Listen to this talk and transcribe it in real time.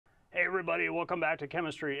Hey everybody, welcome back to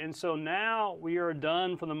chemistry. And so now we are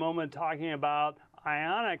done for the moment talking about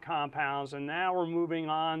ionic compounds, and now we're moving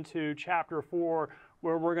on to chapter 4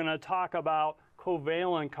 where we're going to talk about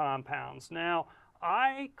covalent compounds. Now,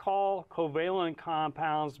 I call covalent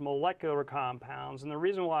compounds molecular compounds, and the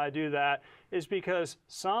reason why I do that is because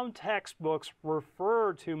some textbooks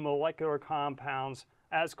refer to molecular compounds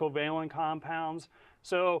as covalent compounds.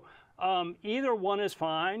 So either one is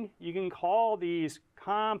fine. You can call these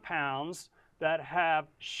compounds that have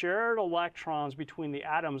shared electrons between the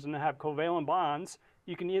atoms and have covalent bonds.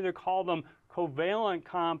 You can either call them covalent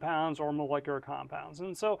compounds or molecular compounds.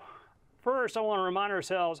 And so first I want to remind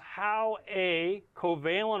ourselves how a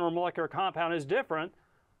covalent or molecular compound is different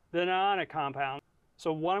than an ionic compound.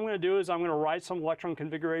 So what I'm going to do is I'm going to write some electron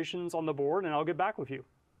configurations on the board and I'll get back with you.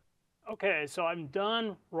 Okay, so I'm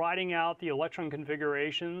done writing out the electron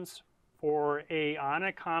configurations for a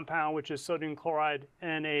ionic compound, which is sodium chloride,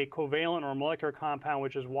 and a covalent or molecular compound,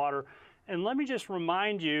 which is water. And let me just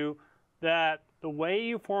remind you that the way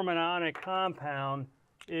you form an ionic compound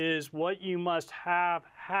is what you must have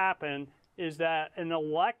happen is that an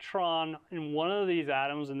electron in one of these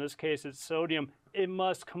atoms, in this case it's sodium, it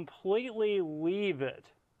must completely leave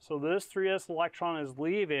it. So this 3s electron is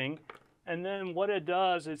leaving, and then what it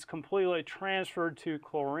does, it's completely transferred to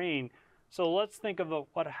chlorine. So let's think of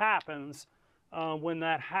what happens when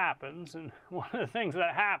that happens. And one of the things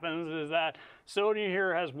that happens is that sodium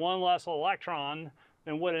here has one less electron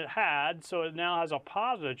than what it had, so it now has a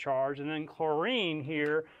positive charge, and then chlorine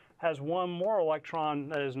here has one more electron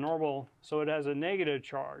that is normal, so it has a negative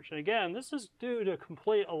charge. And again, this is due to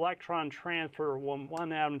complete electron transfer from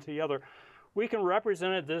one atom to the other. We can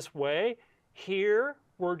represent it this way. Here,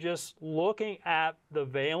 we're just looking at the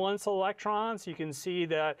valence electrons. You can see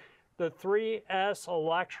that the 3s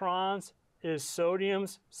electrons is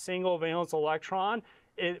sodium's single valence electron.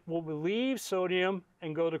 It will leave sodium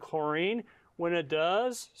and go to chlorine. When it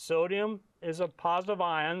does, sodium is a positive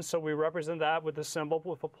ion, so we represent that with the symbol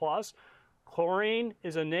with a plus. Chlorine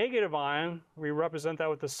is a negative ion. We represent that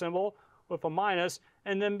with the symbol with a minus.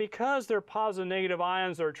 And then because they're positive and negative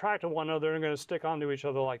ions, they're attracted to one another, they're going to stick onto each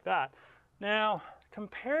other like that. Now,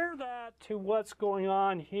 compare that to what's going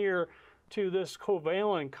on here to this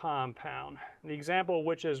covalent compound, the example of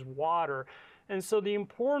which is water. And so the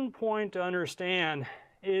important point to understand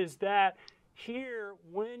is that here,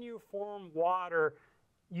 when you form water,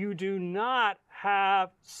 you do not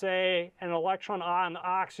have, say, an electron on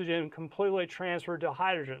oxygen completely transferred to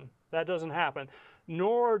hydrogen. That doesn't happen.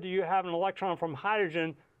 Nor do you have an electron from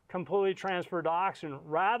hydrogen completely transferred to oxygen.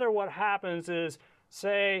 Rather, what happens is,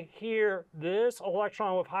 say here, this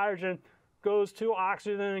electron with hydrogen goes to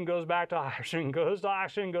oxygen and goes back to hydrogen, goes to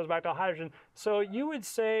oxygen, goes back to hydrogen. So you would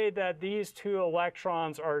say that these two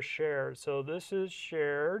electrons are shared. So this is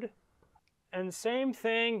shared. And same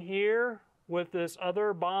thing here with this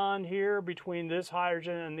other bond here between this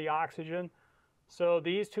hydrogen and the oxygen. So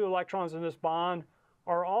these two electrons in this bond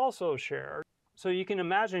are also shared. So you can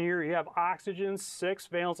imagine here you have oxygen's 6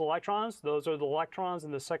 valence electrons. Those are the electrons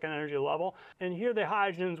in the second energy level. And here the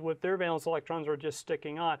hydrogens with their valence electrons are just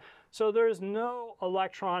sticking on. So there's no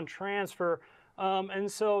electron transfer.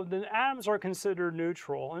 And so the atoms are considered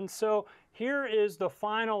neutral. And so here is the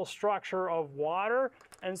final structure of water.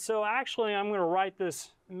 And so actually I'm going to write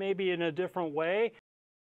this maybe in a different way.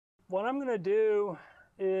 What I'm going to do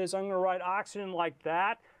is I'm going to write oxygen like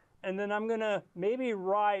that. And then I'm going to maybe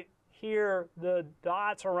write here the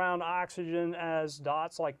dots around oxygen as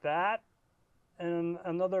dots like that, and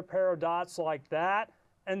another pair of dots like that.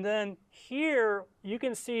 And then here you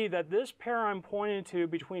can see that this pair I'm pointing to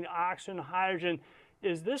between oxygen and hydrogen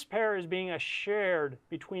is this pair is being shared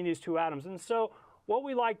between these two atoms. And so what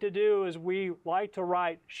we like to do is we like to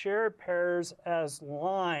write shared pairs as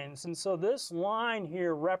lines. And so this line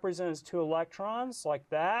here represents 2 electrons like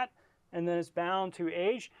that, and then it's bound to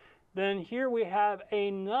H. Then here we have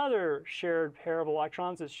another shared pair of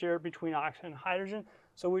electrons that's shared between oxygen and hydrogen.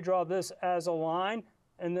 So we draw this as a line,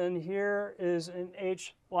 and then here is an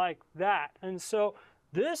H like that. And so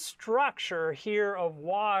this structure here of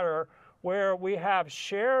water, where we have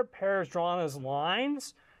shared pairs drawn as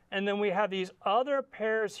lines, and then we have these other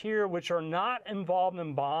pairs here which are not involved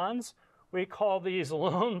in bonds, we call these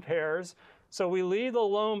lone pairs. So we leave the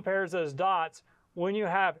lone pairs as dots. When you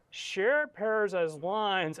have shared pairs as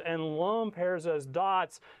lines and lone pairs as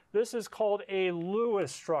dots, this is called a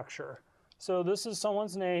Lewis structure. So this is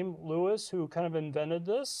someone's name, Lewis, who kind of invented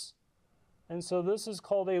this. And so this is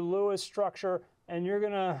called a Lewis structure, and you're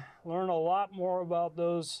going to learn a lot more about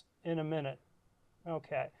those in a minute.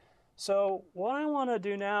 Okay, so what I want to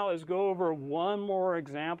do now is go over one more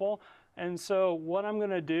example. And so what I'm going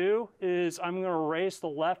to do is I'm going to erase the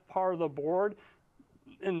left part of the board,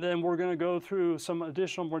 and then we're going to go through some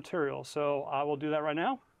additional material. So I will do that right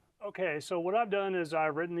now. Okay, so what I've done is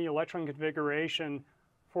I've written the electron configuration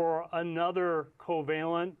for another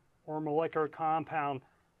covalent or molecular compound.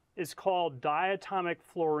 It's called diatomic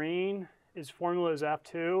fluorine. Its formula is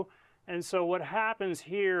F2. And so what happens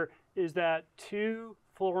here is that two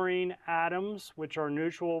fluorine atoms, which are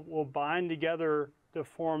neutral, will bind together to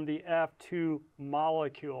form the F2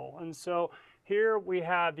 molecule. And so here we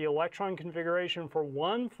have the electron configuration for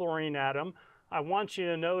one fluorine atom. I want you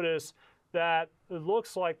to notice that it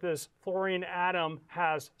looks like this fluorine atom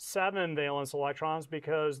has 7 valence electrons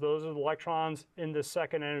because those are the electrons in the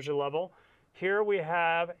second energy level. Here we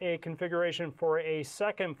have a configuration for a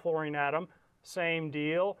second fluorine atom, same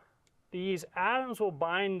deal. These atoms will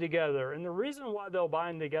bind together, and the reason why they'll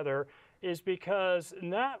bind together is because in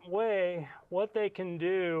that way what they can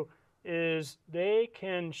do is they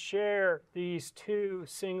can share these two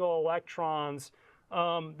single electrons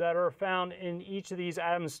that are found in each of these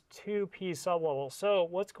atoms 2p sublevels. So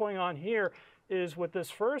what's going on here is with this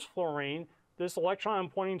first fluorine, this electron I'm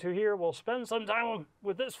pointing to here will spend some time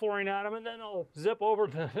with this fluorine atom, and then it'll zip over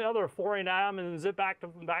to the other fluorine atom and then zip back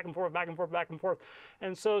and forth, back and forth, back and forth.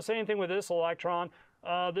 And so same thing with this electron.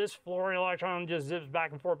 This fluorine electron just zips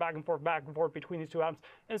back and forth, back and forth, back and forth between these two atoms.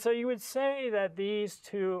 And so you would say that these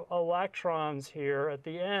two electrons here at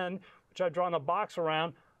the end, which I've drawn a box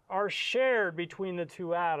around, are shared between the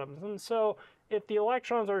two atoms. And so if the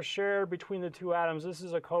electrons are shared between the two atoms, this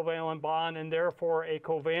is a covalent bond and therefore a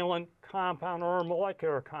covalent compound or a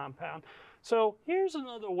molecular compound. So here's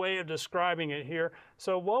another way of describing it here.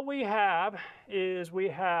 So what we have is we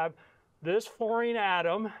have this fluorine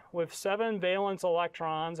atom with 7 valence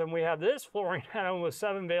electrons, and we have this fluorine atom with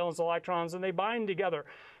 7 valence electrons, and they bind together.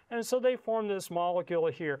 And so they form this molecule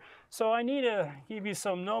here. So I need to give you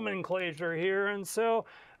some nomenclature here. And so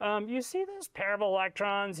you see this pair of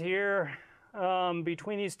electrons here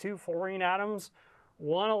between these two fluorine atoms.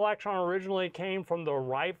 One electron originally came from the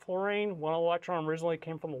right fluorine. One electron originally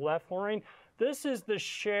came from the left fluorine. This is the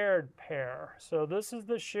shared pair. So this is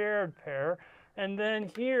the shared pair. And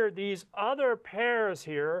then here, these other pairs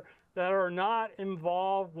here that are not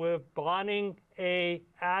involved with bonding a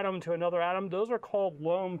atom to another atom, those are called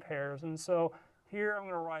lone pairs. And so here I'm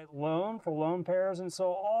going to write lone for lone pairs. And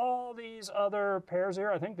so all these other pairs here,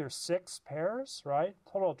 I think there's 6 pairs, right?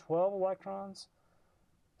 Total of 12 electrons.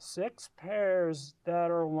 6 pairs that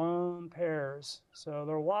are lone pairs. So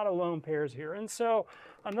there are a lot of lone pairs here. And so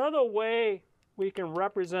another way we can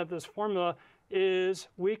represent this formula is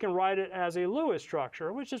we can write it as a Lewis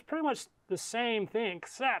structure, which is pretty much the same thing,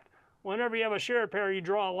 except whenever you have a shared pair, you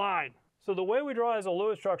draw a line. So the way we draw it as a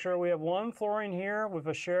Lewis structure, we have one fluorine here with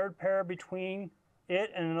a shared pair between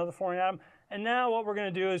it and another fluorine atom. And now what we're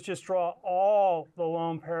going to do is just draw all the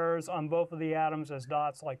lone pairs on both of the atoms as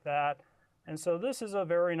dots like that. And so this is a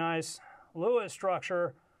very nice Lewis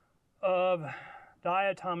structure of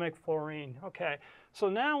diatomic fluorine. Okay, so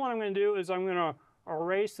now what I'm going to do is I'm going to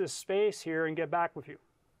erase this space here and get back with you.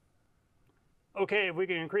 Okay, if we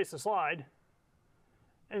can increase the slide.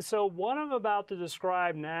 And so what I'm about to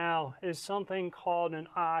describe now is something called an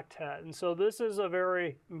octet. And so this is a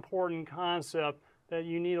very important concept that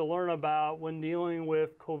you need to learn about when dealing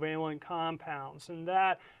with covalent compounds. And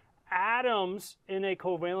that atoms in a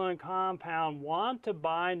covalent compound want to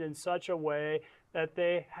bind in such a way that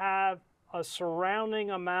they have a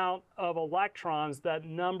surrounding amount of electrons that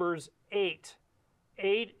numbers 8.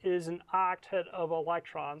 8 is an octet of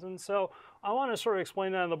electrons. And so I want to sort of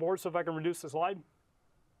explain that on the board, so if I can reduce the slide.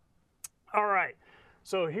 All right,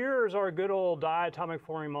 so here's our good old diatomic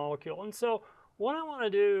fluorine molecule. And so what I want to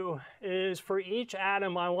do is for each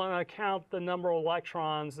atom, I want to count the number of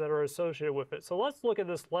electrons that are associated with it. So let's look at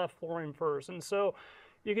this left fluorine first. And so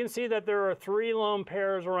you can see that there are 3 lone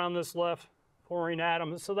pairs around this left fluorine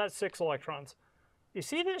atom. So that's 6 electrons. You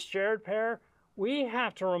see this shared pair? We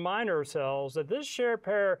have to remind ourselves that this shared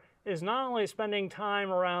pair is not only spending time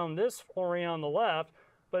around this fluorine on the left,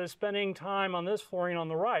 but is spending time on this fluorine on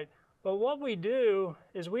the right. But what we do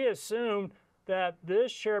is we assume that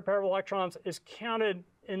this shared pair of electrons is counted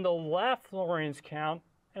in the left fluorine's count,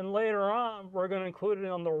 and later on we're going to include it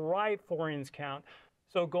on the right fluorine's count.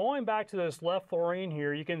 So going back to this left fluorine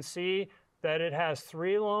here, you can see that it has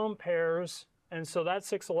 3 lone pairs, and so that's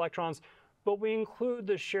 6 electrons. But we include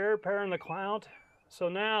the shared pair in the count. So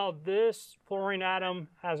now this fluorine atom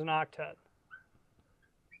has an octet.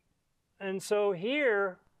 And so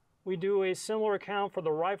here we do a similar count for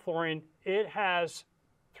the right fluorine. It has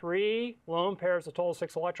 3 lone pairs, a total of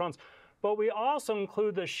 6 electrons. but we also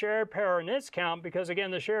include the shared pair in its count because,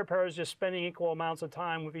 again, the shared pair is just spending equal amounts of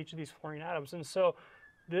time with each of these fluorine atoms. And so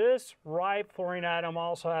this right fluorine atom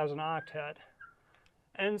also has an octet.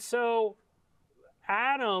 And so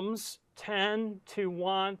atoms tend to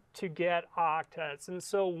want to get octets. And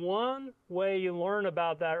so one way you learned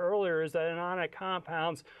about that earlier is that in ionic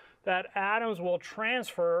compounds, that atoms will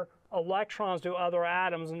transfer electrons to other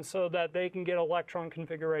atoms, and so that they can get electron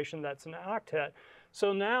configuration that's an octet.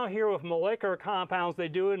 So now here with molecular compounds, they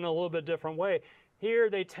do it in a little bit different way. Here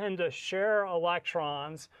they tend to share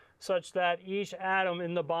electrons such that each atom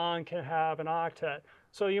in the bond can have an octet.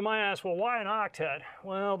 So you might ask, well, why an octet?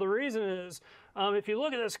 Well, the reason is, if you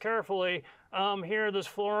look at this carefully, here, this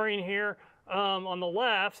fluorine here, on the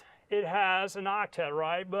left, it has an octet,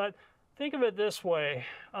 right? But think of it this way.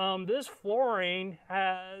 This fluorine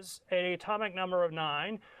has an atomic number of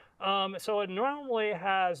 9. So it normally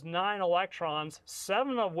has 9 electrons,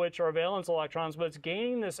 7 of which are valence electrons, but it's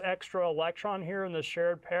gaining this extra electron here in the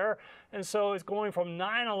shared pair. And so it's going from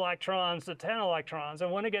 9 electrons to 10 electrons.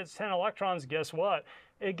 And when it gets 10 electrons, guess what?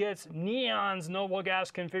 It gets neon's noble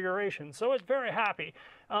gas configuration. So it's very happy.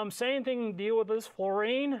 Same thing deal with this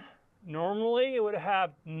fluorine. Normally it would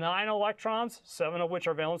have 9 electrons, 7 of which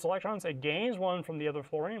are valence electrons. It gains 1 from the other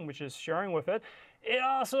fluorine, which is sharing with it. It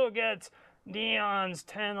also gets neon's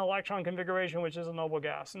 10 electron configuration, which is a noble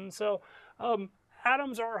gas. And so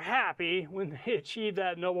atoms are happy when they achieve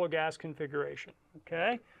that noble gas configuration.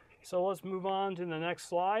 Okay, so let's move on to the next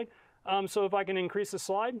slide. So if I can increase the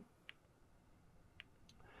slide.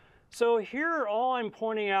 So here, all I'm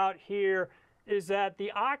pointing out here is that the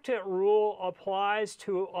octet rule applies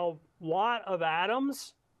to a lot of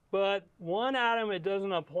atoms, but one atom it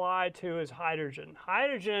doesn't apply to is hydrogen.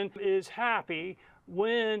 Hydrogen is happy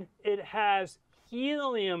when it has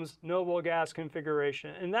helium's noble gas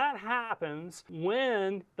configuration, and that happens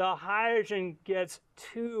when the hydrogen gets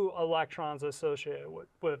 2 electrons associated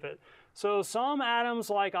with it. So some atoms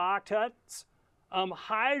like octets,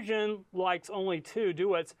 hydrogen likes only 2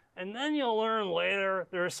 duets, and then you'll learn later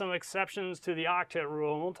there are some exceptions to the octet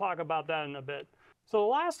rule, and we'll talk about that in a bit. So the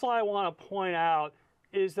last slide I want to point out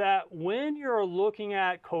is that when you're looking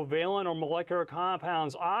at covalent or molecular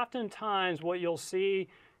compounds, oftentimes what you'll see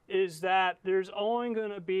is that there's only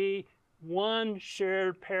going to be one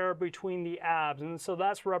shared pair between the atoms, and so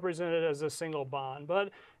that's represented as a single bond. But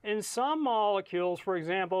in some molecules, for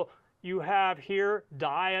example, you have here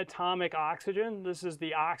diatomic oxygen. This is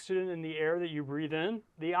the oxygen in the air that you breathe in.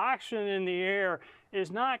 The oxygen in the air is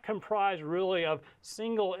not comprised really of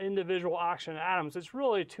single individual oxygen atoms. It's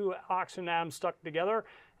really 2 oxygen atoms stuck together.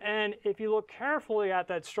 And if you look carefully at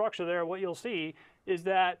that structure there, what you'll see is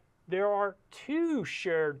that there are 2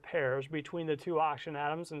 shared pairs between the 2 oxygen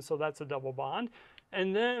atoms, and so that's a double bond.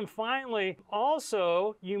 And then finally,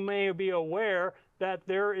 also, you may be aware that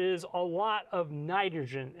there is a lot of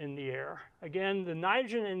nitrogen in the air. Again, the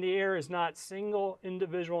nitrogen in the air is not single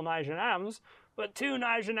individual nitrogen atoms, but 2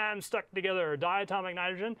 nitrogen atoms stuck together, diatomic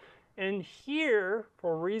nitrogen. And here,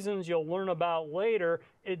 for reasons you'll learn about later,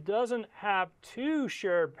 it doesn't have 2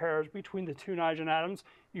 shared pairs between the 2 nitrogen atoms.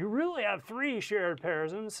 You really have 3 shared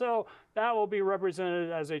pairs, and so that will be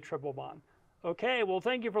represented as a triple bond. Okay, well,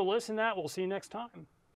 thank you for listening to that. We'll see you next time.